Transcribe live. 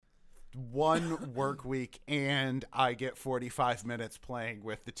one work week and I get 45 minutes playing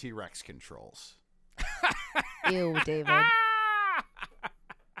with the T-Rex controls. Ew, David.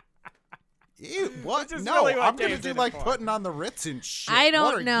 Ew, what? No, really what I'm going to Dave do did like it for. putting on the Ritz and shit. I don't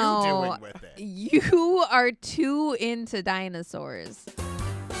what are know. you doing with it? You are too into dinosaurs.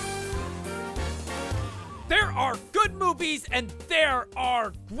 There are good movies and there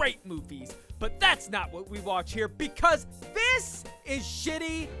are great movies, but that's not what we watch here because this is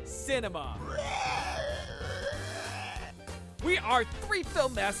shitty cinema. We are three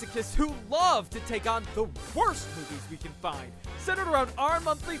film masochists who love to take on the worst movies we can find, centered around our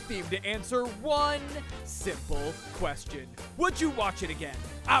monthly theme to answer one simple question. Would you watch it again?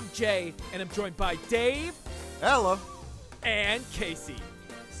 I'm Jay, and I'm joined by Dave. Hello. And Casey.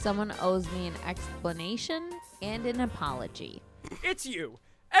 Someone owes me an explanation and an apology. It's you.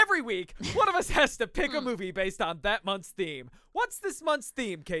 Every week, one of us has to pick a movie based on that month's theme. What's this month's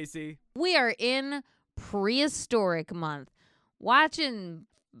theme, Casey? We are in Prehistoric month. Watching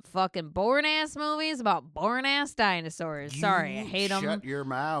fucking boring-ass movies about boring-ass dinosaurs. Sorry, I hate them. Shut your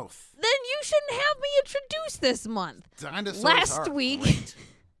mouth. Then you shouldn't have me introduce this month. Dinosaurs Last are week- great.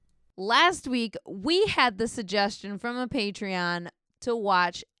 Last week, we had the suggestion from a Patreon to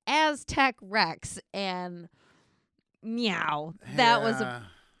watch Aztec Rex, and meow. That was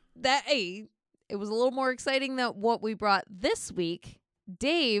it was a little more exciting than what we brought this week.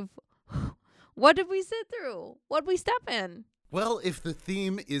 Dave, what did we sit through? What did we step in? Well, if the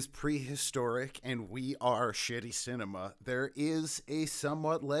theme is prehistoric and we are shitty cinema, there is a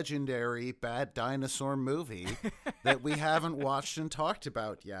somewhat legendary bad dinosaur movie that we haven't watched and talked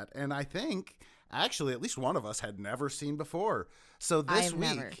about yet. And I think, actually, at least one of us had never seen before. So this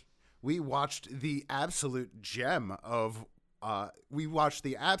week, we watched the absolute gem that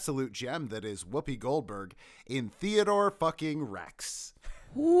is Whoopi Goldberg in Theodore fucking Rex.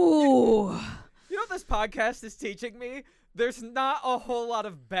 Ooh. You know what this podcast is teaching me? There's not a whole lot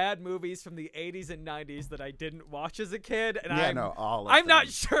of bad movies from the 80s and 90s that I didn't watch as a kid, and I'm not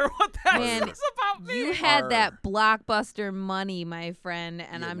sure what that Man, says about me. You had that blockbuster money, my friend,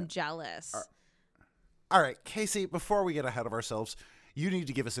 and I'm jealous. All right, Casey, before we get ahead of ourselves, you need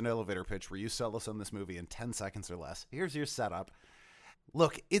to give us an elevator pitch where you sell us on this movie in 10 seconds or less. Here's your setup.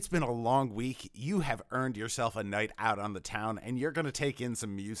 Look, it's been a long week. You have earned yourself a night out on the town, and you're going to take in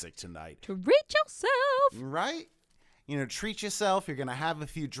some music tonight. Treat yourself. Right? You know, treat yourself. You're going to have a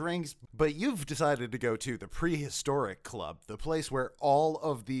few drinks, but you've decided to go to the Prehistoric Club, the place where all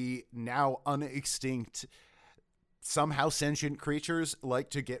of the now unextinct, somehow sentient creatures like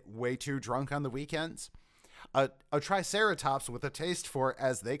to get way too drunk on the weekends. A triceratops with a taste for,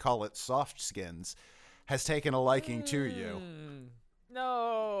 as they call it, soft skins, has taken a liking to you.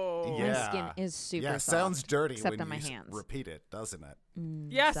 No. Yeah. My skin is super soft. Sounds dirty except when on my you hands. repeat it, doesn't it?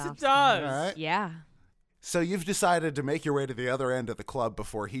 Yes, Soft it does. skin. All right. Yeah. So you've decided to make your way to the other end of the club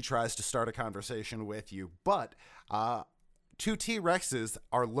before he tries to start a conversation with you. But two T-Rexes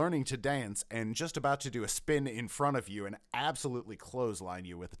are learning to dance and just about to do a spin in front of you and absolutely clothesline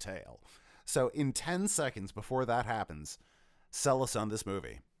you with a tail. So in 10 seconds before that happens, sell us on this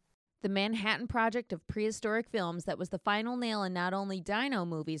movie. The Manhattan Project of Prehistoric Films that was the final nail in not only dino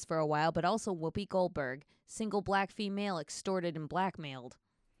movies for a while, but also Whoopi Goldberg, single black female extorted and blackmailed.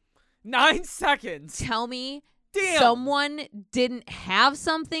 9 seconds. Tell me Damn. someone didn't have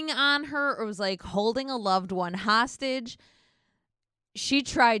something on her or was like holding a loved one hostage. She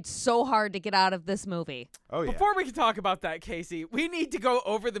tried so hard to get out of this movie. Oh, yeah. Before we can talk about that, Casey, we need to go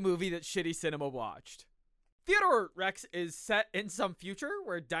over the movie that Shitty Cinema watched. Theodore Rex is set in some future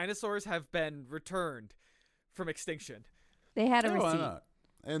where dinosaurs have been returned from extinction. They had a Yeah, why receipt. not?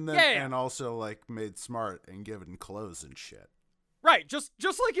 And then Yeah. and also like made smart and given clothes and shit. Right, just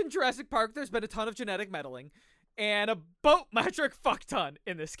like in Jurassic Park, there's been a ton of genetic meddling, and a boat metric fuck ton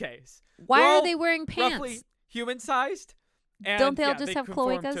in this case. Why They're are all they wearing pants? Roughly human-sized. And, Don't they all yeah, just have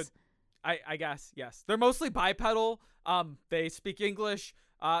conform cloacas? to- I guess, yes. They're mostly bipedal. They speak English.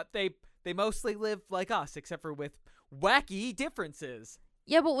 They mostly live like us, except for with wacky differences.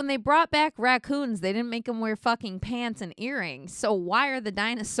 Yeah, but when they brought back raccoons, they didn't make them wear fucking pants and earrings. So why are the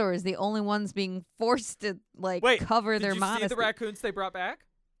dinosaurs the only ones being forced to cover their modesty? Did you see the raccoons they brought back?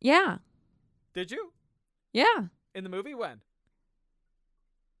 Yeah. Did you? Yeah. In the movie? When?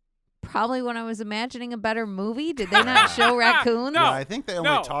 Probably when I was imagining a better movie. Did they not show raccoons? No. Yeah, I think they only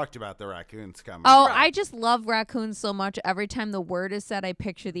no. talked about the raccoons coming. Oh, Right. I just love raccoons so much. Every time the word is said, I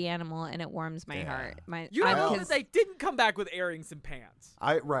picture the animal, and it warms my Yeah. heart. You know 'cause that they didn't come back with earrings and pants.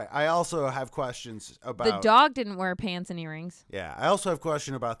 I also have questions about the dog didn't wear pants and earrings. Yeah, I also have a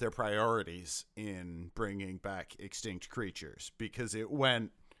question about their priorities in bringing back extinct creatures because it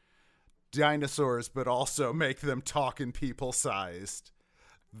went dinosaurs, but also make them talk in people-sized.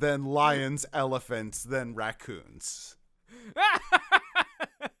 Then lions, elephants, then raccoons.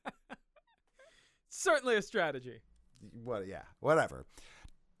 Certainly a strategy. Whatever.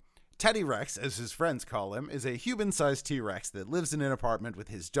 Teddy Rex, as his friends call him, is a human-sized T-Rex that lives in an apartment with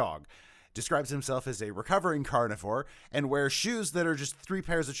his dog. Describes himself as a recovering carnivore and wears shoes that are just 3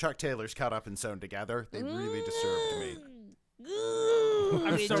 pairs of Chuck Taylors cut up and sewn together. They really disturbed me.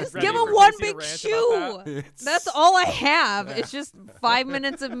 I'm so Just ready give for him one Casey to big rant shoe. about that. That's all I have. It's just 5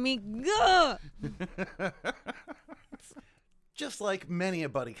 minutes of me. Gah! Just like many a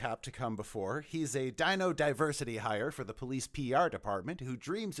buddy cop to come before, he's a dino diversity hire for the police PR department who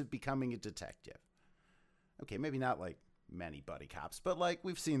dreams of becoming a detective. Okay, maybe not like many buddy cops, but like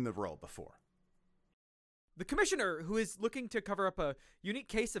we've seen the role before. The commissioner, who is looking to cover up a unique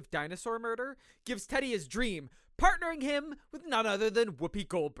case of dinosaur murder, gives Teddy his dream, partnering him with none other than Whoopi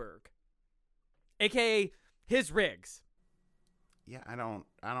Goldberg, aka his Riggs. Yeah, I don't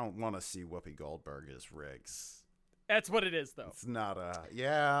want to see Whoopi Goldberg as Riggs. That's what it is, though. It's not a...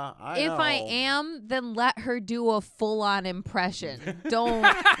 Yeah, If I am, then let her do a full-on impression.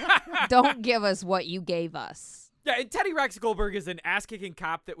 Don't give us what you gave us. Yeah, and Teddy Rex Goldberg is an ass-kicking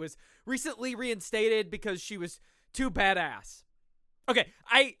cop that was recently reinstated because she was too badass. Okay,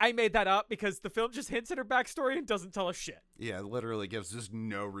 I made that up because the film just hints at her backstory and doesn't tell us shit. Yeah, it literally gives us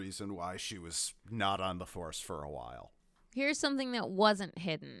no reason why she was not on the force for a while. Here's something that wasn't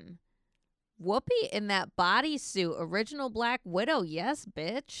hidden. Whoopi in that bodysuit, original Black Widow, yes,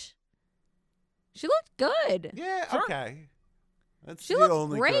 bitch. She looked good. Yeah, Sure. Okay. That's She the looked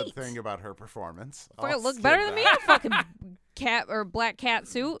only great. good thing about her performance. Fucking I'll looked give better than me in that. a fucking cat or black cat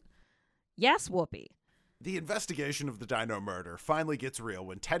suit. Yes, Whoopi. The investigation of the dino murder finally gets real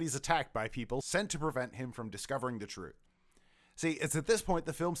when Teddy's attacked by people sent to prevent him from discovering the truth. See, it's at this point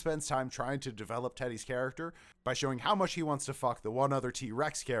the film spends time trying to develop Teddy's character by showing how much he wants to fuck the one other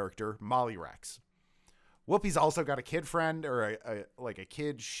T-Rex character, Molly Rex. Whoopi's also got a kid friend, or a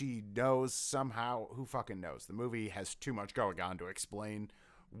kid she knows somehow. Who fucking knows? The movie has too much going on to explain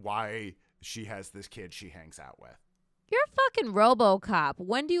why she has this kid she hangs out with. You're a fucking RoboCop.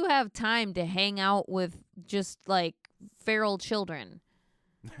 When do you have time to hang out with just, like, feral children?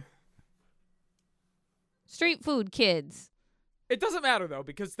 Street food kids. It doesn't matter, though,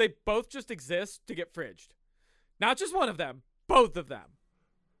 because they both just exist to get fridged. Not just one of them, both of them.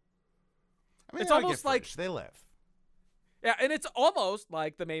 I mean, It's they don't almost get like- fridged, they live. Yeah, and it's almost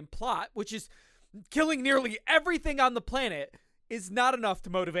like the main plot, which is killing nearly everything on the planet, is not enough to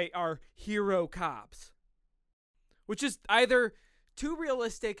motivate our hero cops. Which is either too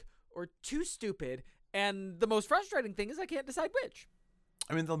realistic or too stupid, and the most frustrating thing is I can't decide which.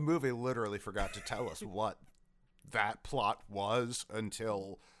 I mean, the movie literally forgot to tell us what that plot was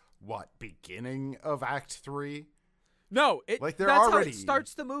until, beginning of Act 3? No, Like, they're that's already- how it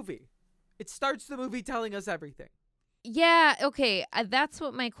starts the movie. It starts the movie telling us everything. Yeah, okay. That's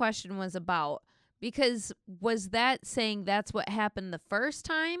what my question was about. Because was that saying that's what happened the first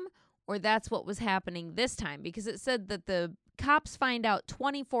time, or that's what was happening this time? Because it said that the cops find out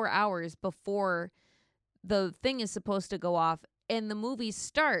 24 hours before the thing is supposed to go off, and the movie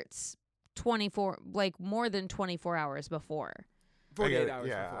starts more than 24 hours before. 48 hours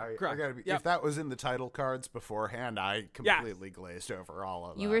Yeah, before. I Correct. gotta be, Yep. if that was in the title cards beforehand, I completely glazed over all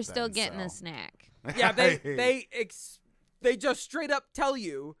of that. You were still then, getting so. a snack. Yeah, they just straight up tell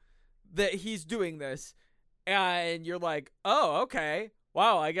you that he's doing this, and you're like, oh, okay.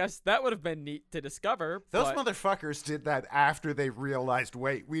 Wow, I guess that would have been neat to discover. Those but motherfuckers did that after they realized,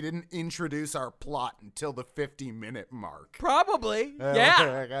 wait, we didn't introduce our plot until the 50-minute mark. Probably. Uh,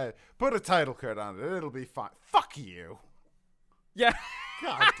 Yeah. Put a title card on it. It'll be fine. Fuck you. Yeah.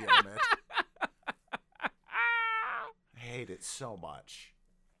 God damn it. I hate it so much.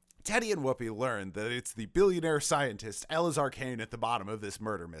 Teddy and Whoopi learn that it's the billionaire scientist Elazar Kane at the bottom of this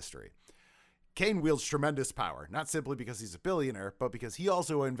murder mystery. Kane wields tremendous power, not simply because he's a billionaire, but because he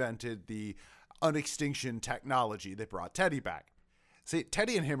also invented the unextinction technology that brought Teddy back. See,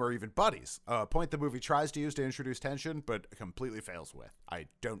 Teddy and him are even buddies, a point the movie tries to use to introduce tension, but completely fails with. I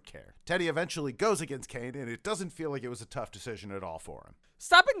don't care. Teddy eventually goes against Kane, and it doesn't feel like it was a tough decision at all for him.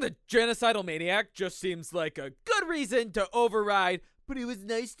 Stopping the genocidal maniac just seems like a good reason to override, but he was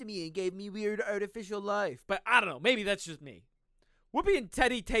nice to me and gave me weird artificial life. But I don't know, maybe that's just me. Whoopi and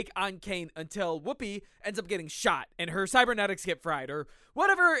Teddy take on Kane until Whoopi ends up getting shot and her cybernetics get fried, or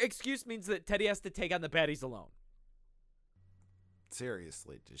whatever excuse means that Teddy has to take on the baddies alone.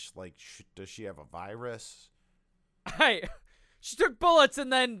 Seriously, does she have a virus? She took bullets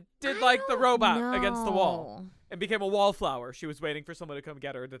and then did like the robot against the wall No. and became a wallflower. She was waiting for someone to come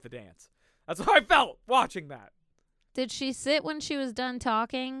get her at the dance. That's how I felt watching that. Did she sit when she was done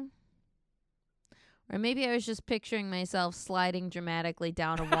talking? Or maybe I was just picturing myself sliding dramatically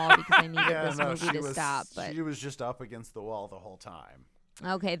down a wall because I needed this movie to stop. But she was just up against the wall the whole time.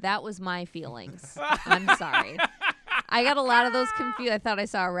 okay, that was my feelings. I'm sorry. I got a lot of those confused. I thought I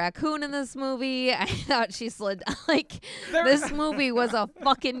saw a raccoon in this movie. I thought she slid. Like, this movie was a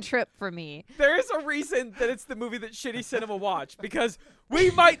fucking trip for me. There is a reason that it's the movie that Shitty Cinema watched, because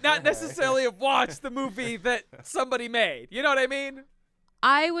we might not necessarily have watched the movie that somebody made. You know what I mean?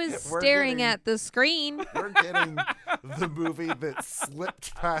 I was staring at the screen. We're getting the movie that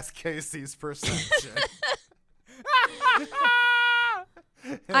slipped past Casey's perception.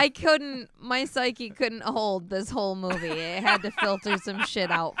 My psyche couldn't hold this whole movie. It had to filter some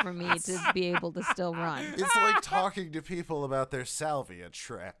shit out for me to be able to still run. It's like talking to people about their salvia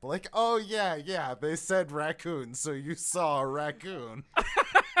trip. Like, oh, yeah, they said raccoon, so you saw a raccoon.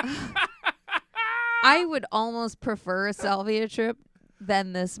 I would almost prefer a salvia trip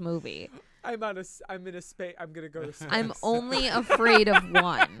than this movie. I'm in a space. I'm gonna go to space. I'm only afraid of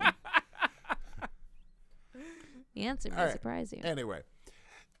one. The answer may surprise you. Anyway.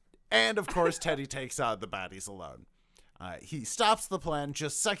 And, of course, Teddy takes on the baddies alone. He stops the plan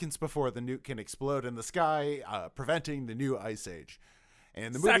just seconds before the nuke can explode in the sky, preventing the new ice age.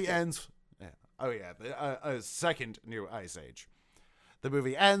 And the movie ends... a second new ice age. The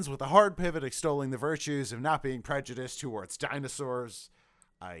movie ends with a hard pivot extolling the virtues of not being prejudiced towards dinosaurs,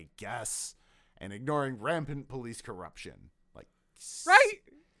 I guess, and ignoring rampant police corruption. Like,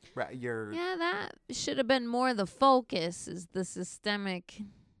 Right? Yeah, that should have been more the focus, is the systemic...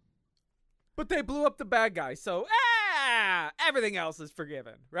 But they blew up the bad guy, so everything else is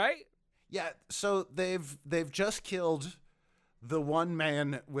forgiven, right? Yeah, so they've just killed the one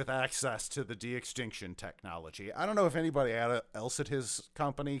man with access to the de-extinction technology. I don't know if anybody else at his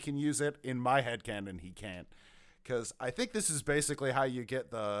company can use it. In my headcanon, he can't. Because I think this is basically how you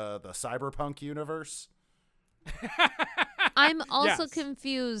get the cyberpunk universe. I'm also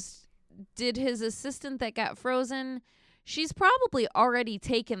confused. Did his assistant that got frozen... She's probably already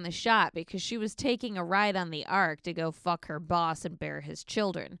taken the shot because she was taking a ride on the Ark to go fuck her boss and bear his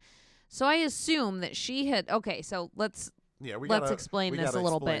children. So I assume that she had... Okay, so let's explain this a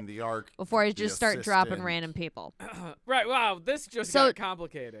little bit the Ark, before I just start dropping random people. Right, wow, this just got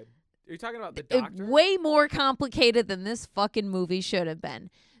complicated. Are you talking about the doctor? Way more complicated than this fucking movie should have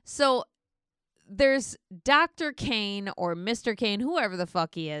been. So there's Dr. Kane or Mr. Kane, whoever the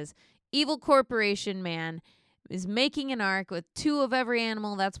fuck he is, evil corporation man, is making an ark with 2 of every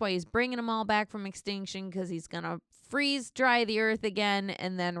animal. That's why he's bringing them all back from extinction, because he's going to freeze dry the earth again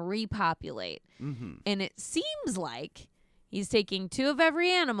and then repopulate. Mm-hmm. And it seems like he's taking 2 of every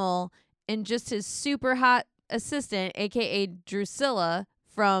animal and just his super hot assistant, a.k.a. Drusilla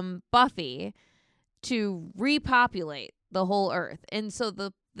from Buffy, to repopulate the whole earth. And so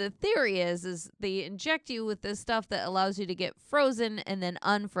the theory is they inject you with this stuff that allows you to get frozen and then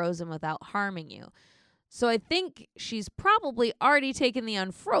unfrozen without harming you. So I think she's probably already taken the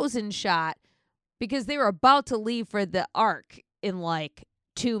unfrozen shot because they were about to leave for the Ark in like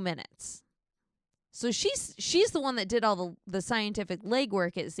 2 minutes. So she's the one that did all the scientific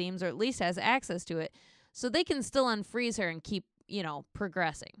legwork, it seems, or at least has access to it. So they can still unfreeze her and keep,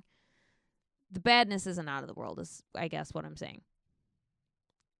 progressing. The badness isn't out of the world, is I guess what I'm saying.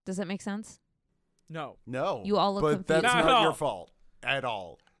 Does that make sense? No. You all look confused. But that's not your fault at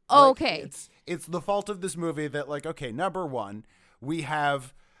all. Okay. It's the fault of this movie that, like, okay, number one, we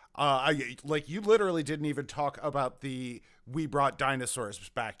have, you literally didn't even talk about we brought dinosaurs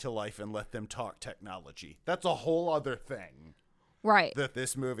back to life and let them talk technology. That's a whole other thing. Right. That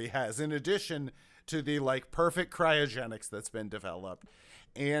this movie has, in addition to the, perfect cryogenics that's been developed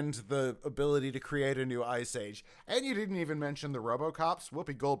and the ability to create a new ice age. And you didn't even mention the RoboCops.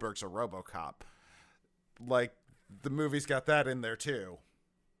 Whoopi Goldberg's a RoboCop. The movie's got that in there, too.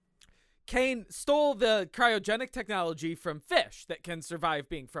 Kane stole the cryogenic technology from fish that can survive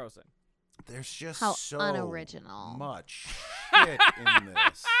being frozen. There's just How so unoriginal. much shit in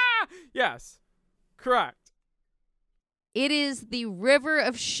this. Yes, correct. It is the river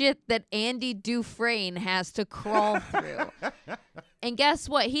of shit that Andy Dufresne has to crawl through. And guess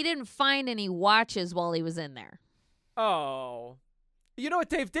what? He didn't find any watches while he was in there. Oh. You know what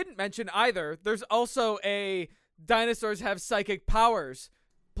Dave didn't mention either? There's also a dinosaurs have psychic powers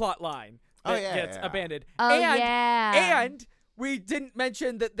plot line that gets abandoned. And we didn't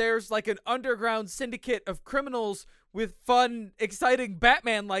mention that there's an underground syndicate of criminals with fun, exciting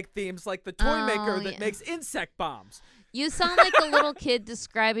Batman-like themes, like the toy maker that makes insect bombs. You sound like a little kid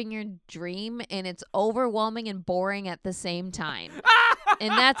describing your dream, and it's overwhelming and boring at the same time.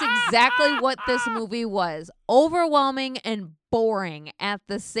 And that's exactly what this movie was. Overwhelming and boring at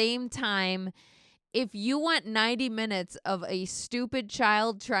the same time. If you want 90 minutes of a stupid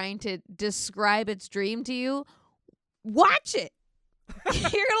child trying to describe its dream to you, watch it. You're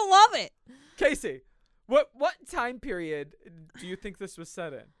going to love it. Casey, what time period do you think this was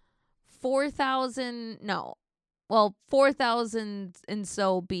set in? 4,000 and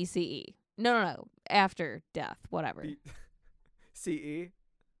so BCE. No. After death, whatever. CE?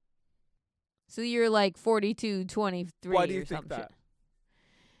 So you're like 42, 23 Why do you or think something. that?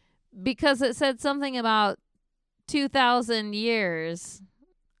 Because it said something about 2,000 years,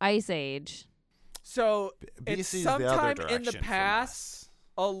 Ice Age. So BC it's is the other sometime in the direction from past,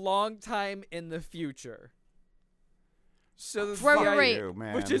 a long time in the future. So Right, the right, right. You,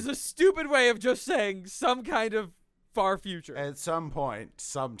 man. which is a stupid way of just saying some kind of far future. At some point,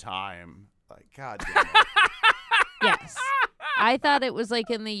 sometime. Like, God damn it. Yes. I thought it was like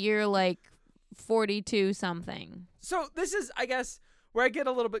in the year like 42 something. So this is, I guess, where I get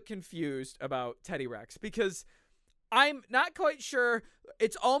a little bit confused about Teddy Rex, because I'm not quite sure.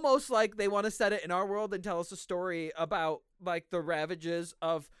 It's almost like they want to set it in our world and tell us a story about like the ravages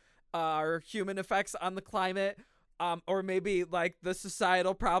of our human effects on the climate, or maybe like the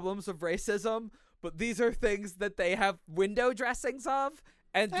societal problems of racism. But these are things that they have window dressings of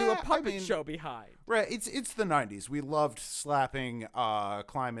and do a puppet show behind. Right, it's the 90s. We loved slapping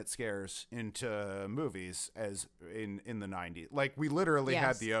climate scares into movies as in the 90s. Like, we literally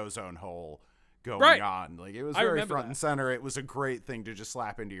had the ozone hole going on. Like, it was very front and center. It was a great thing to just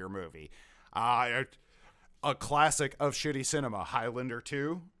slap into your movie. A classic of shitty cinema, Highlander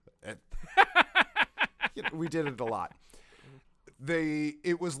 2. We did it a lot.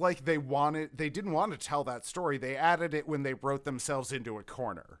 It was like they didn't want to tell that story. They added it when they wrote themselves into a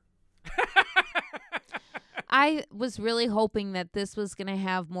corner. I was really hoping that this was going to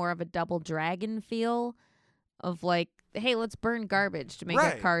have more of a Double Dragon feel of like, hey, let's burn garbage to make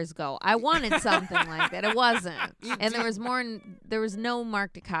our cars go. I wanted something like that. It wasn't. There was no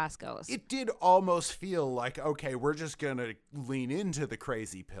Mark Dacascos. It did almost feel like, okay, we're just going to lean into the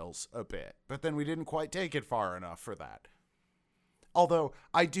crazy pills a bit. But then we didn't quite take it far enough for that. Although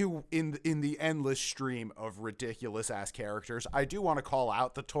I do, in the endless stream of ridiculous-ass characters, I do want to call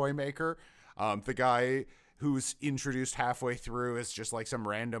out the toy maker, the guy who's introduced halfway through as just like some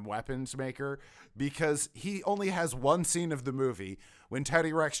random weapons maker, because he only has one scene of the movie when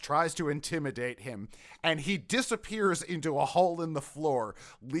Teddy Rex tries to intimidate him, and he disappears into a hole in the floor,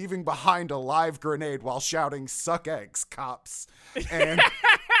 leaving behind a live grenade while shouting, "Suck eggs, cops." And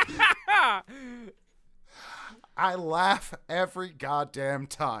I laugh every goddamn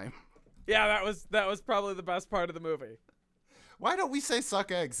time. Yeah, that was probably the best part of the movie. Why don't we say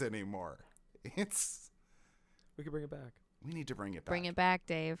 "suck eggs" anymore? We could bring it back. We need to bring it back. Bring it back,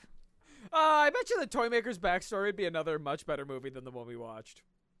 Dave. I bet you the Toymaker's backstory would be another much better movie than the one we watched.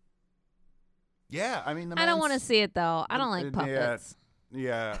 Yeah, I mean, I don't want to see it though. I don't like puppets.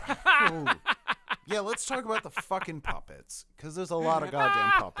 Yeah. Yeah, let's talk about the fucking puppets, because there's a lot of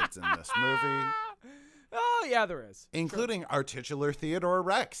goddamn puppets in this movie. Oh, yeah, there is. Including our titular Theodore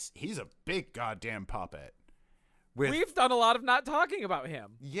Rex. He's a big goddamn puppet. We've done a lot of not talking about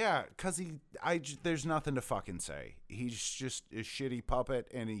him. Yeah, because there's nothing to fucking say. He's just a shitty puppet,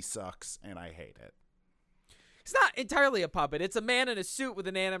 and he sucks, and I hate it. It's not entirely a puppet. It's a man in a suit with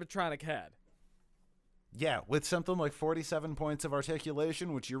an animatronic head. Yeah, with something like 47 points of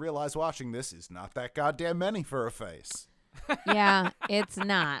articulation, which you realize watching this is not that goddamn many for a face. Yeah, it's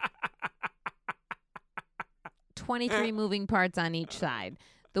not. 23 moving parts on each side.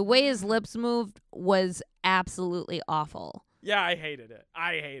 The way his lips moved was absolutely awful. Yeah, I hated it.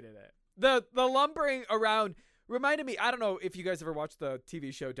 The lumbering around reminded me, I don't know if you guys ever watched the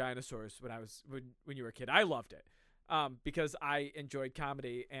TV show Dinosaurs when you were a kid. I loved it. Because I enjoyed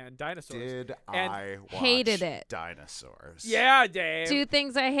comedy and dinosaurs. I hated it. Dinosaurs? Yeah, Dave. Two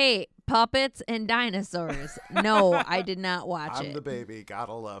things I hate: puppets and dinosaurs. No, I did not watch it. I'm the baby,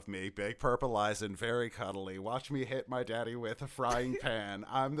 gotta love me. Big purple eyes and very cuddly. Watch me hit my daddy with a frying pan.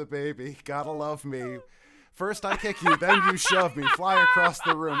 I'm the baby, gotta love me. First I kick you, then you shove me. Fly across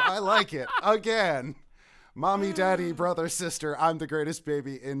the room. I like it. Again. Mommy, daddy, brother, sister. I'm the greatest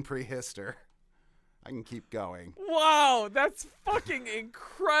baby in prehistory. I can keep going. Wow, that's fucking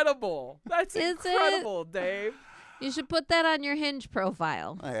incredible. That's incredible, Dave. You should put that on your Hinge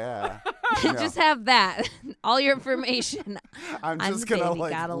profile. Oh, yeah. Just have that. All your information. I'm just going to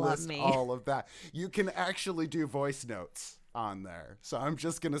gotta list love me. all of that. You can actually do voice notes on there. So I'm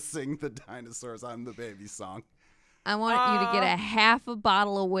just going to sing the Dinosaurs I'm the Baby song. I want you to get a half a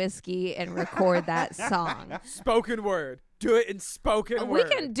bottle of whiskey and record that song. Spoken word. Do it in spoken word. We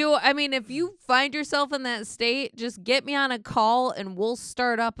can do it. I mean, if you find yourself in that state, just get me on a call and we'll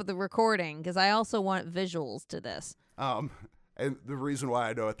start up the recording because I also want visuals to this. And the reason why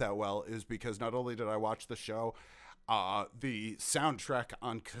I know it that well is because not only did I watch the show, the soundtrack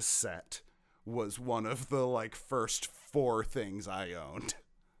on cassette was one of the like first 4 things I owned.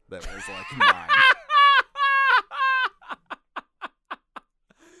 That was like mine.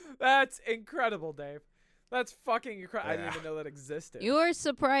 That's incredible, Dave. That's fucking incredible. I didn't even know that existed. You are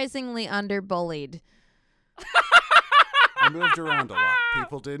surprisingly underbullied. I moved around a lot.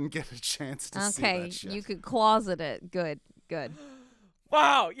 People didn't get a chance to see that shit. Okay, you could closet it. Good.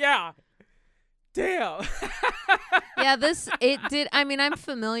 Wow, yeah. Damn. Yeah, it did. I mean, I'm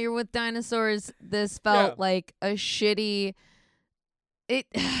familiar with dinosaurs. This felt like a shitty.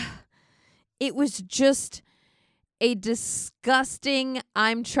 It was just a disgusting,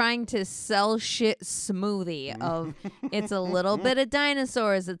 I'm trying to sell shit smoothie of it's a little bit of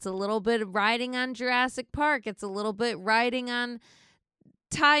dinosaurs, it's a little bit riding on Jurassic Park, it's a little bit riding on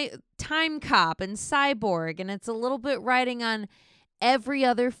Time Cop and Cyborg, and it's a little bit riding on every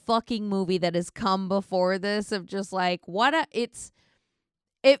other fucking movie that has come before this of just like,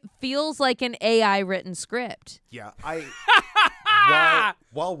 it feels like an AI written script. Yeah,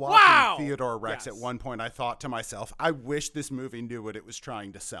 while watching Theodore Rex at one point, I thought to myself, I wish this movie knew what it was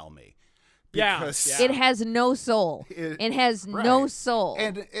trying to sell me. Because it has no soul. It has no soul.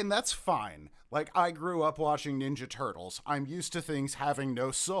 And that's fine. Like, I grew up watching Ninja Turtles. I'm used to things having no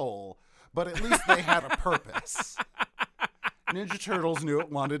soul, but at least they had a purpose. Ninja Turtles knew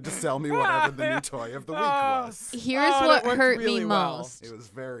it wanted to sell me whatever the new toy of the week was. Here's what hurt me most. It was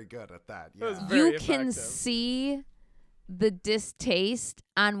very good at that. Yeah. You can see the distaste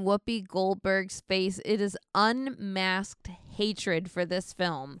on Whoopi Goldberg's face. It is unmasked hatred for this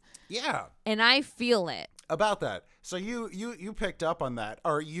film. Yeah. And I feel it. About that. So you picked up on that.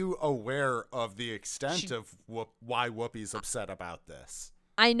 Are you aware of the extent of why Whoopi's upset about this?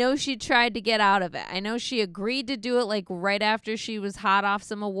 I know she tried to get out of it. I know she agreed to do it like right after she was hot off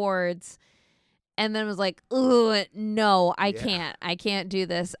some awards and then was like, "Ooh, no, I can't. I can't do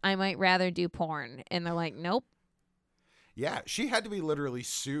this. I might rather do porn." And they're like, "Nope." Yeah, she had to be literally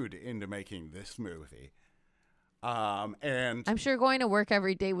sued into making this movie. And I'm sure going to work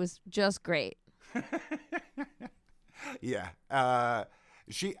every day was just great. Yeah.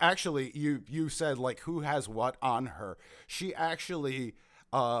 She actually, you said like who has what on her. She actually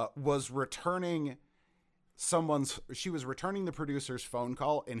was returning the producer's phone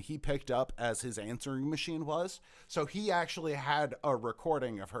call, and he picked up as his answering machine was. So he actually had a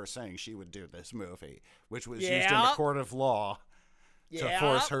recording of her saying she would do this movie, which was used in the court of law to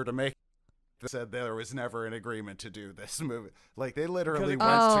force her to make. They said there was never an agreement to do this movie. Like, they literally went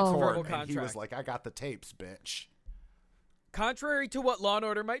to court, and he was like, "I got the tapes, bitch." Contrary to what Law &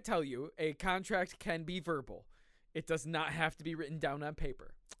 Order might tell you, a contract can be verbal. It does not have to be written down on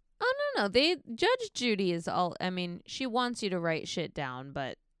paper. Oh, no. Judge Judy is all, I mean, she wants you to write shit down,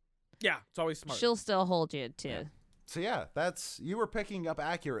 but yeah, it's always smart. She'll still hold you to. Yeah. So yeah, you were picking up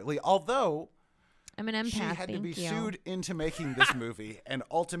accurately, although I'm an empath. She had to be sued into making this movie and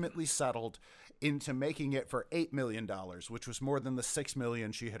ultimately settled into making it for $8 million, which was more than the $6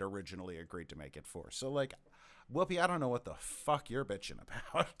 million she had originally agreed to make it for. So like, Whoopi, I don't know what the fuck you're bitching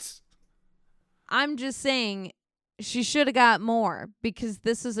about. I'm just saying she should have got more because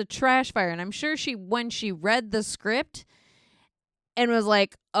this is a trash fire. And I'm sure when she read the script and was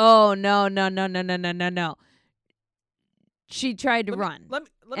like, "Oh, no. She tried to run. Let me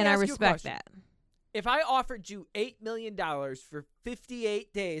and I ask respect you a that. If I offered you $8 million for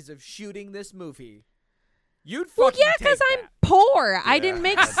 58 days of shooting this movie, you'd fucking yeah, because I'm poor. Yeah. I didn't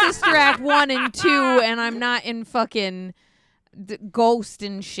make Sister Act 1 and 2, and I'm not in fucking Ghost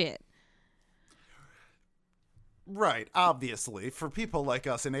and shit. Right, obviously. For people like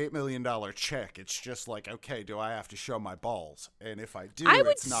us, an $8 million check, it's just like, okay, do I have to show my balls? And if I do, I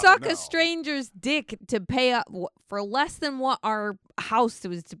would it's not suck a stranger's dick to pay up for less than what our house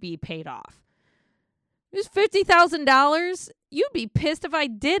was to be paid off. It was $50,000. You'd be pissed if I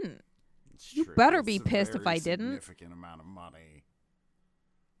didn't. You better be pissed if I didn't. Significant amount of money.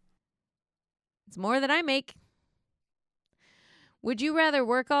 It's more than I make. Would you rather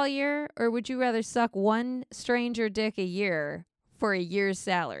work all year, or would you rather suck one stranger dick a year for a year's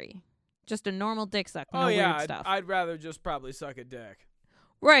salary? Just a normal dick suck, no weird stuff. I'd rather just probably suck a dick.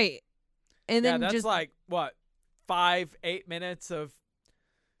 Right. And then that's just like, what, 5-8 minutes of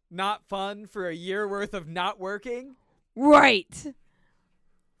not fun for a year worth of not working? Right.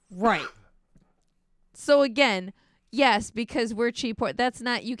 So again, Yes, because we're cheap. That's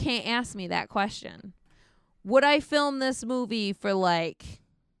not, you can't ask me that question. Would I film this movie for like,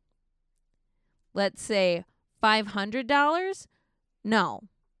 let's say, $500? No.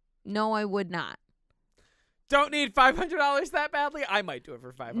 No, I would not. Don't need $500 that badly? I might do it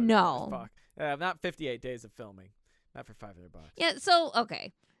for $500. No. Fuck. Not 58 days of filming. Not for $500. Yeah, so,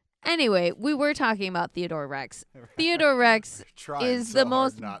 okay. Anyway, we were talking about Theodore Rex. Theodore Rex is the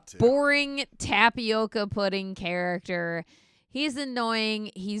most boring tapioca pudding character. He's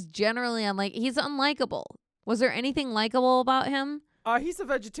annoying. He's generally he's unlikable. Was there anything likable about him? He's a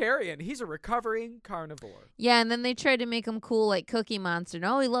vegetarian. He's a recovering carnivore. Yeah, and then they tried to make him cool like Cookie Monster.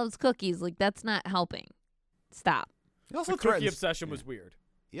 No, he loves cookies. Like, that's not helping. Stop. The cookie obsession was weird.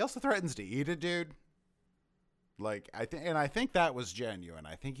 He also threatens to eat a dude. Like, I think that was genuine.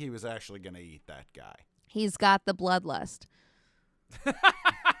 I think he was actually going to eat that guy. He's got the bloodlust.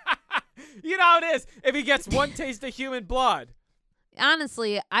 You know how it is if he gets one taste of human blood.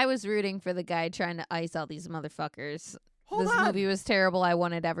 Honestly, I was rooting for the guy trying to ice all these motherfuckers. Hold this on. movie was terrible. I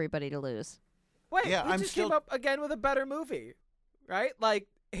wanted everybody to lose. Wait, yeah, we just came up again with a better movie, right? Like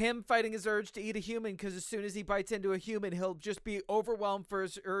him fighting his urge to eat a human because as soon as he bites into a human, he'll just be overwhelmed for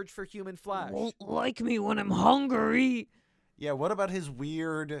his urge for human flesh. Won't like me when I'm hungry. Yeah, what about his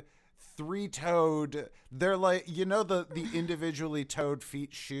weird three-toed? They're like, you know, the individually toed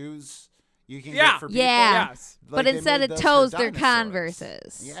feet shoes you can get for people? Yeah. Yes. But instead of toes, they're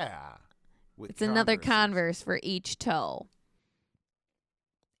Converses. Yeah. It's another Converse for each toe.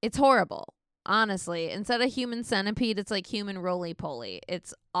 It's horrible. Honestly, instead of human centipede, it's like human roly-poly.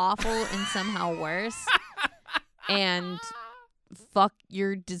 It's awful and somehow worse. And fuck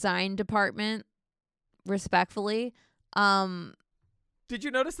your design department, respectfully. Did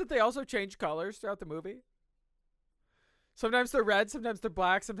you notice that they also change colors throughout the movie? Sometimes they're red, sometimes they're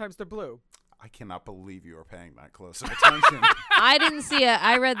black, sometimes they're blue. I cannot believe you were paying that close of attention. I didn't see it.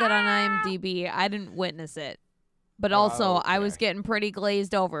 I read that on IMDb. I didn't witness it. But also, I was getting pretty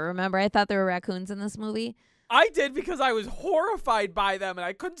glazed over. Remember, I thought there were raccoons in this movie? I did because I was horrified by them and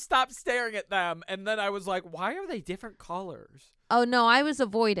I couldn't stop staring at them. And then I was like, why are they different colors? Oh, no, I was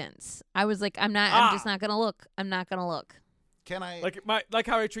avoidance. I was like, I'm just not going to look. I'm not going to look. Can I? Like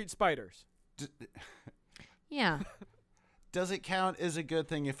how I treat spiders. Yeah. Does it count as a good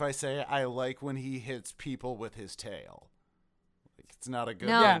thing if I say I like when he hits people with his tail? Like, it's not a good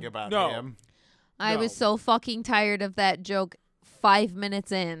thing about him. I was so fucking tired of that joke 5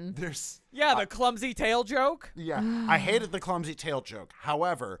 minutes in. The clumsy tail joke. Yeah, I hated the clumsy tail joke.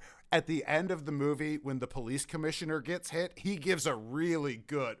 However, at the end of the movie, when the police commissioner gets hit, he gives a really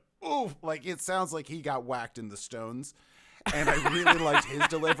good, oof, like it sounds like he got whacked in the stones. And I really liked his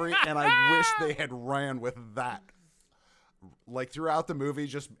delivery, and I wish they had ran with that. Like throughout the movie,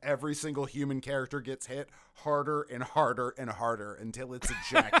 just every single human character gets hit harder and harder and harder until it's a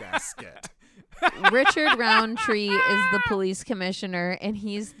jackass skit. Richard Roundtree is the police commissioner, and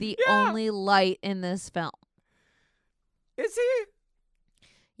he's the only light in this film. Is he?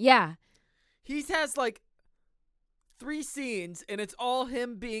 Yeah. He has like 3 scenes, and it's all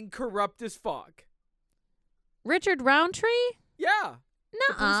him being corrupt as fuck. Richard Roundtree? Yeah.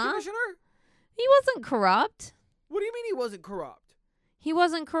 The police Nuh-uh. commissioner? He wasn't corrupt. What do you mean he wasn't corrupt? He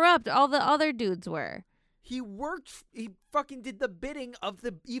wasn't corrupt. All the other dudes were. He fucking did the bidding of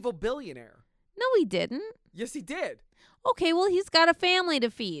the evil billionaire. No, he didn't. Yes, he did. Okay, well, he's got a family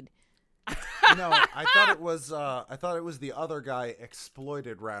to feed. No, I thought it was the other guy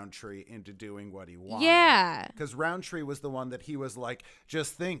exploited Roundtree into doing what he wanted. Yeah. Because Roundtree was the one that he was like,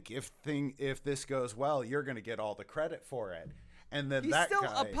 just think, if this goes well, you're going to get all the credit for it. And then he's still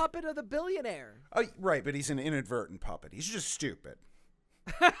a puppet of the billionaire. Oh, right, but he's an inadvertent puppet. He's just stupid.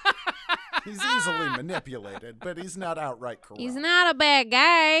 He's easily manipulated, but he's not outright corrupt. He's not a bad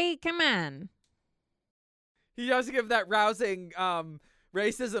guy. Come on. He does give that rousing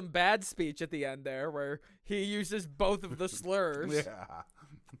racism bad speech at the end there where he uses both of the slurs. Yeah.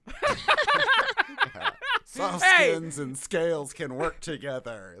 Soft skins and scales can work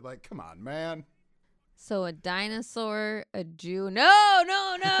together. Like, come on, man. So a dinosaur, a Jew. No.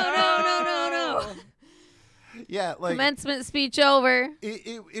 Yeah, like commencement speech over.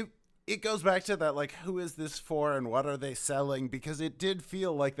 It goes back to that, like, who is this for and what are they selling? Because it did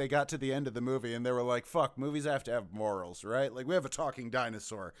feel like they got to the end of the movie and they were like, fuck, movies have to have morals, right? Like, we have a talking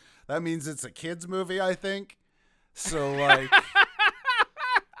dinosaur. That means it's a kid's movie, I think. So, like,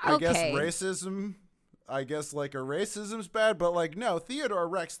 I guess racism, racism's bad, but, like, no, Theodore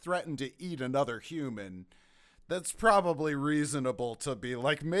Rex threatened to eat another human. That's probably reasonable to be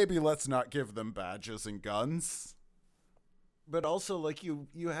like, maybe let's not give them badges and guns. But also, like, you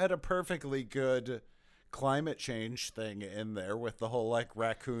had a perfectly good climate change thing in there with the whole like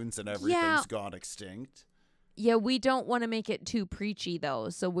raccoons and everything's gone extinct. Yeah, we don't want to make it too preachy though,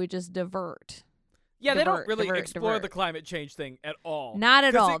 so we just divert. Yeah, they don't really divert, explore divert. the climate change thing at all. Not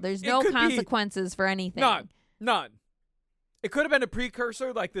at 'Cause all. There's no could be- consequences for anything. None. It could have been a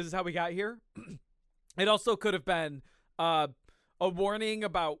precursor, like this is how we got here. It also could have been a warning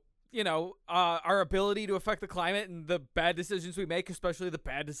about, our ability to affect the climate and the bad decisions we make, especially the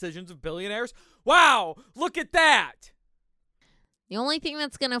bad decisions of billionaires. Wow, look at that. The only thing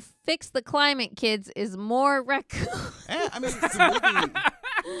that's going to fix the climate, kids, is more raccoons. I mean,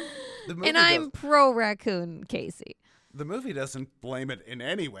 the movie And I'm pro raccoon, Casey. The movie doesn't blame it in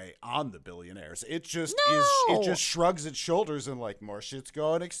any way on the billionaires. It just No. it just shrugs its shoulders and like more shit's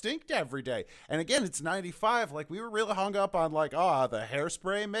going extinct every day. And again, it's 95. Like we were really hung up on like, the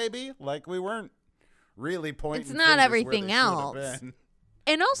hairspray maybe. Like we weren't really pointing. It's not fingers everything where they should have else. been.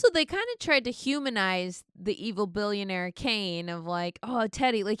 And also, they kind of tried to humanize the evil billionaire Kane of like, oh,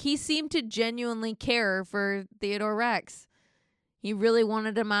 Teddy. Like, he seemed to genuinely care for Theodore Rex. He really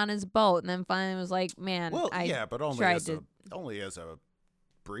wanted him on his boat. And then finally was like, man, Well, I yeah, but only tried as to. only as a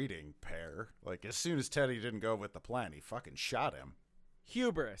breeding pair. Like as soon as Teddy didn't go with the plan, he fucking shot him.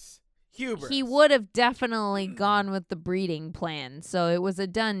 Hubris. He would have definitely gone with the breeding plan. So it was a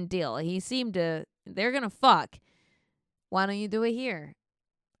done deal. He seemed to, they're going to fuck. Why don't you do it here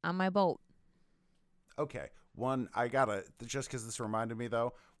on my boat? Okay, just because this reminded me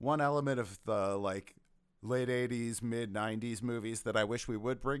though, one element of the like late 80s, mid 90s movies that I wish we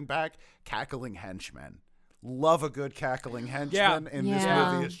would bring back, cackling henchmen. Love a good cackling henchman, and this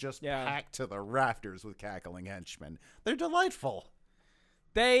movie is just packed to the rafters with cackling henchmen. They're delightful.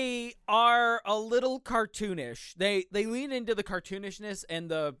 They are a little cartoonish. They lean into the cartoonishness and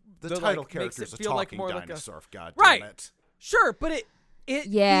the title like, character's makes it a feel like talking more dinosaur. like God Right. damn it. Sure, but it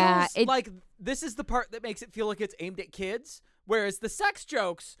feels It- like this is the part that makes it feel like it's aimed at kids, whereas the sex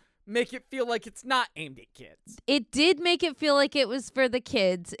jokes make it feel like it's not aimed at kids. It did make it feel like it was for the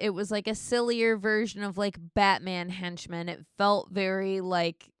kids. It was like a sillier version of like Batman henchmen. It felt very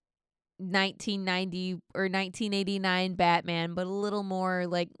like 1990 or 1989 Batman, but a little more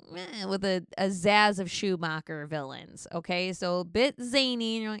like with a zazz of Schumacher villains. Okay, so a bit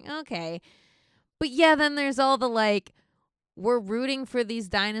zany, and you're like, okay. But yeah, then there's all the like, we're rooting for these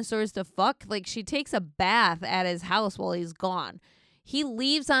dinosaurs to fuck. Like, she takes a bath at his house while he's gone. He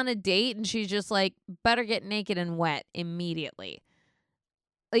leaves on a date and she's just like, better get naked and wet immediately.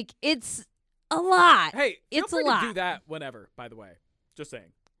 Like, it's a lot. Hey, feel It's free a lot. to do that whenever, by the way. Just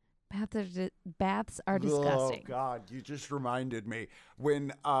saying. Baths are disgusting. Oh God, you just reminded me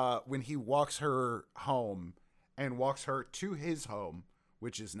when he walks her home and walks her to his home,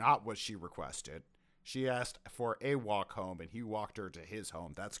 which is not what she requested. She asked for a walk home, and he walked her to his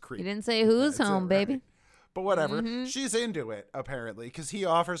home. That's creepy. You didn't say who's That's home, it, baby. right? But whatever. Mhm. She's into it, apparently, because he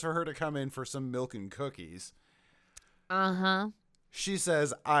offers for her to come in for some milk and cookies. Uh-huh. She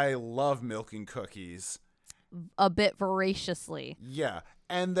says, I love milk and cookies. A bit voraciously. Yeah.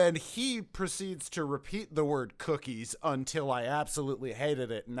 And then he proceeds to repeat the word cookies until I absolutely hated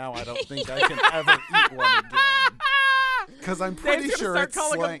it. And now I don't think I can ever eat one again. Because I'm pretty Dave's sure gonna it's start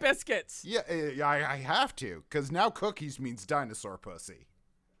calling slang. them biscuits. Yeah, I have to. Because now cookies means dinosaur pussy.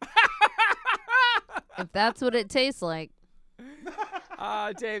 If that's what it tastes like.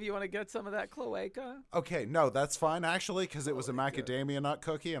 Dave, you want to get some of that cloaca? Okay, no, that's fine, actually, because it was a macadamia nut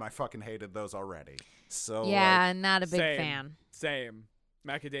cookie, and I fucking hated those already. So, Yeah, not a big Same. fan. Same.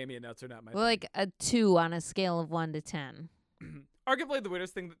 Macadamia nuts are not my Well, like a 2 on a scale of 1 to 10. Arguably, the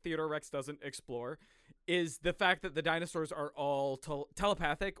weirdest thing that Theodore Rex doesn't explore is the fact that the dinosaurs are all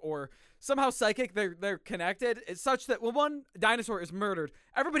telepathic or somehow psychic. They're connected. It's such that when one dinosaur is murdered,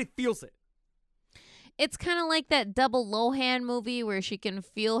 everybody feels it. It's kind of like that double Lohan movie where she can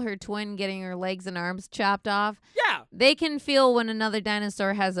feel her twin getting her legs and arms chopped off. Yeah. They can feel when another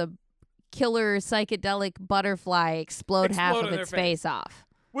dinosaur has a killer psychedelic butterfly explode half Explode of in their its face. face off.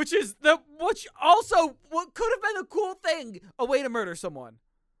 Which also what could have been a cool thing, a way to murder someone.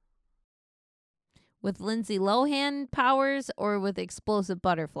 With Lindsay Lohan powers or with explosive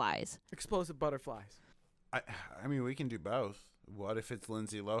butterflies? Explosive butterflies. I mean, we can do both. What if it's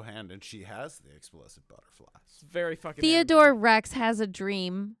Lindsay Lohan and she has the explosive butterflies? It's very fucking Theodore Rex has a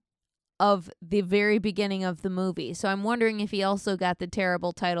dream of the very beginning of the movie. So I'm wondering if he also got the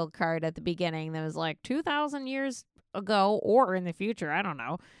terrible title card at the beginning that was like 2,000 years ago or in the future. I don't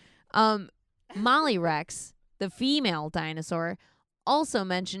know. Molly Rex, the female dinosaur, also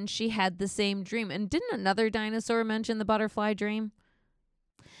mentioned she had the same dream. And didn't another dinosaur mention the butterfly dream?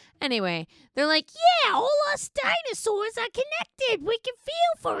 Anyway, they're like, yeah, all us dinosaurs are connected. We can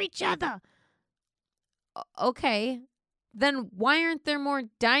feel for each other. Okay. Then why aren't there more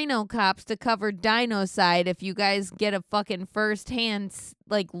dino cops to cover dinocide if you guys get a fucking first-hand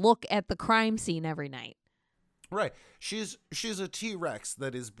look at the crime scene every night? Right. She's a T-Rex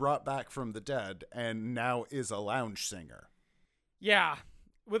that is brought back from the dead and now is a lounge singer. Yeah,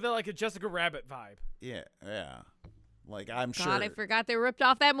 with a Jessica Rabbit vibe. Yeah. Like, I'm sure. God, I forgot they ripped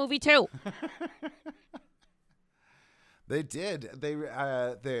off that movie too. They did. They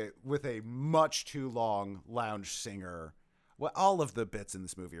with a much too long lounge singer. Well, all of the bits in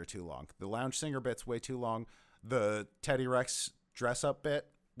this movie are too long. The lounge singer bit's way too long. The Teddy Rex dress up bit,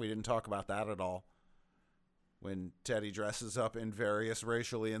 we didn't talk about that at all. When Teddy dresses up in various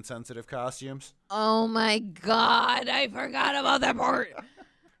racially insensitive costumes. Oh my God, I forgot about that part.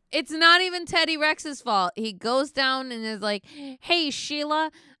 It's not even Teddy Rex's fault. He goes down and is like, "Hey,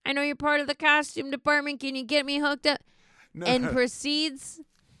 Sheila, I know you're part of the costume department. Can you get me hooked up?" Proceeds.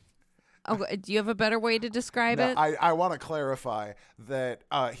 Oh, do you have a better way to describe it? I want to clarify that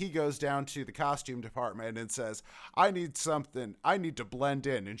he goes down to the costume department and says, I need to blend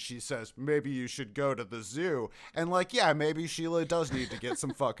in. And she says, maybe you should go to the zoo. And yeah, maybe Sheila does need to get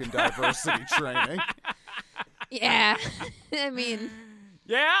some fucking diversity training. Yeah. I mean.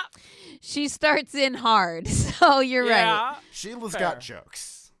 Yeah. She starts in hard. So you're right. Sheila's got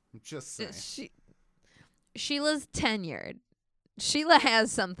jokes. I'm just saying. Sheila's tenured. Sheila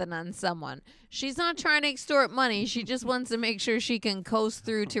has something on someone. She's not trying to extort money. She just wants to make sure she can coast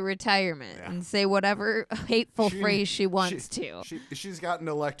through to retirement and say whatever hateful phrase she wants to. She's got an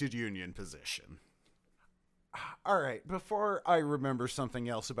elected union position. All right, before I remember something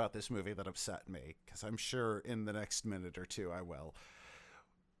else about this movie that upset me, because I'm sure in the next minute or two I will,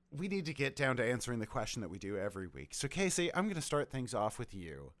 we need to get down to answering the question that we do every week. So, Casey, I'm going to start things off with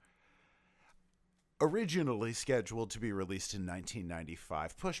you. Originally scheduled to be released in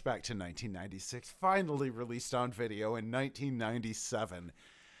 1995, pushed back to 1996, finally released on video in 1997.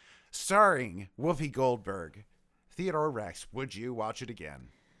 Starring Whoopi Goldberg. Theodore Rex, would you watch it again?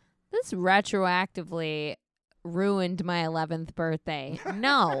 This retroactively ruined my 11th birthday.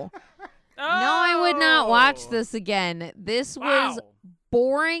 No. No, I would not watch this again. This was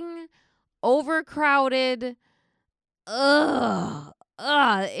boring, overcrowded. It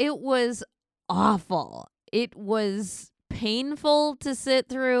was awful. It was painful to sit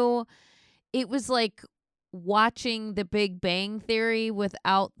through. It was like watching The Big Bang Theory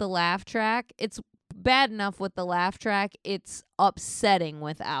without the laugh track. It's bad enough with the laugh track. It's upsetting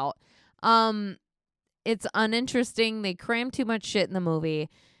without. It's uninteresting. They cram too much shit in the movie.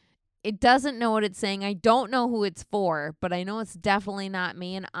 It doesn't know what it's saying. I don't know who it's for, but I know it's definitely not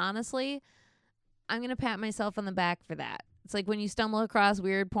me. And honestly, I'm going to pat myself on the back for that. It's like when you stumble across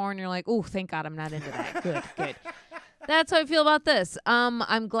weird porn, you're like, oh, thank God I'm not into that. Good. That's how I feel about this.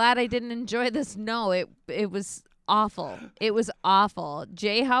 I'm glad I didn't enjoy this. No, it was awful. It was awful.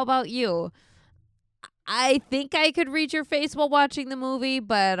 Jay, how about you? I think I could read your face while watching the movie,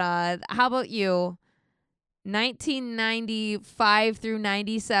 but how about you? 1995 through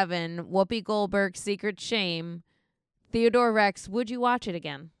 97, Whoopi Goldberg's Secret Shame. Theodore Rex, would you watch it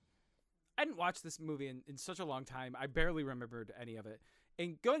again? I hadn't watched this movie in such a long time. I barely remembered any of it.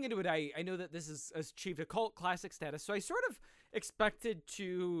 And going into it, I know that this has achieved a cult classic status, so I sort of expected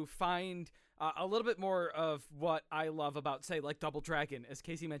to find a little bit more of what I love about, say, like Double Dragon, as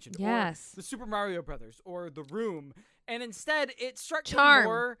Casey mentioned. Yes. Or the Super Mario Brothers, or The Room. And instead, it struck Charm. me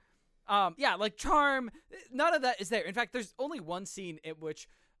more... like Charm. None of that is there. In fact, there's only one scene in which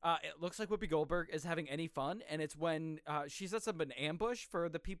it looks like Whoopi Goldberg is having any fun, and it's when she sets up an ambush for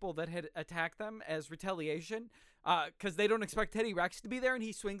the people that had attacked them as retaliation, because they don't expect Teddy Rex to be there, and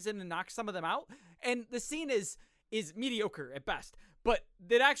he swings in and knocks some of them out. And the scene is mediocre at best, but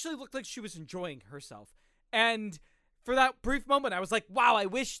it actually looked like she was enjoying herself. And for that brief moment, I was like, wow, I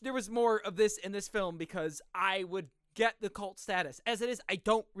wish there was more of this in this film, because I would get the cult status. As it is, I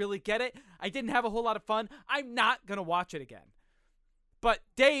don't really get it. I didn't have a whole lot of fun. I'm not going to watch it again. But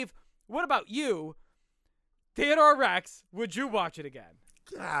Dave, what about you? Theodore Rex, would you watch it again?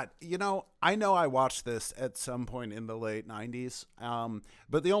 God, I know I watched this at some point in the late 90s,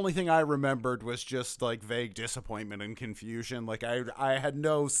 but the only thing I remembered was just like vague disappointment and confusion. Like I had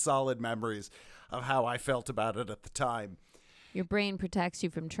no solid memories of how I felt about it at the time. Your brain protects you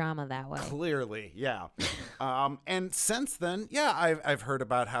from trauma that way. Clearly, yeah. And since then, I've heard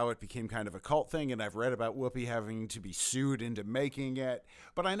about how it became kind of a cult thing, and I've read about Whoopi having to be sued into making it,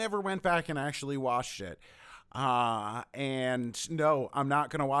 but I never went back and actually watched it. And no, I'm not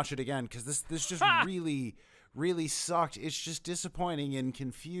going to watch it again, because this just really, really sucked. It's just disappointing and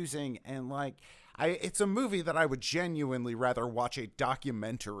confusing, and like, It's a movie that I would genuinely rather watch a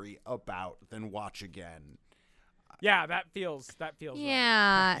documentary about than watch again. Yeah, that feels right.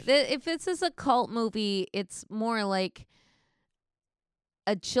 Yeah. If this is a cult movie, it's more like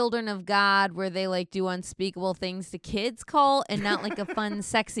a Children of God where they like do unspeakable things to kids cult, and not like a fun,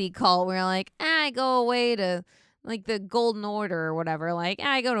 sexy cult where like, I go away to like the Golden Order or whatever. Like,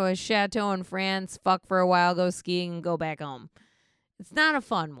 I go to a chateau in France, fuck for a while, go skiing, and go back home. It's not a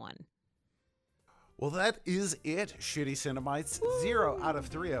fun one. Well, that is it, Shitty Cinemites. 0 out of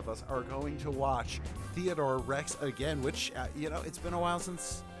 3 of us are going to watch Theodore Rex again, which, it's been a while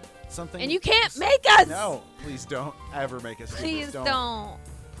since something... And you can't make us! No, please don't ever make us do Please this. don't.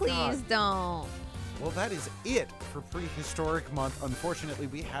 Please don't. Well, that is it for Prehistoric Month. Unfortunately,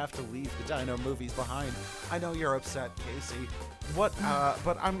 we have to leave the dino movies behind. I know you're upset, Casey. But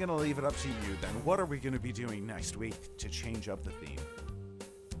I'm going to leave it up to you then. What are we going to be doing next week to change up the theme?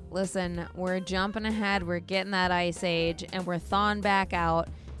 Listen, we're jumping ahead. We're getting that ice age, and we're thawing back out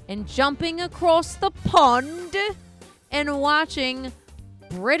and jumping across the pond and watching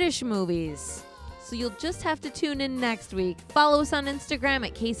British movies. So you'll just have to tune in next week. Follow us on Instagram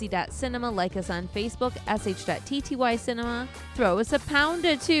at casey.cinema. Like us on Facebook, sh.ttycinema. Throw us a pound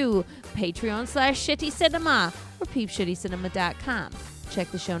or two. Patreon/shittycinema or peepshittycinema.com.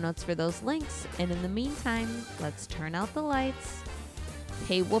 Check the show notes for those links. And in the meantime, let's turn out the lights.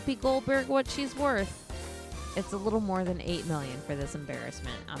 Pay Whoopi Goldberg what she's worth. It's a little more than $8 million for this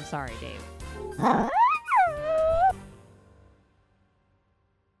embarrassment. I'm sorry, Dave.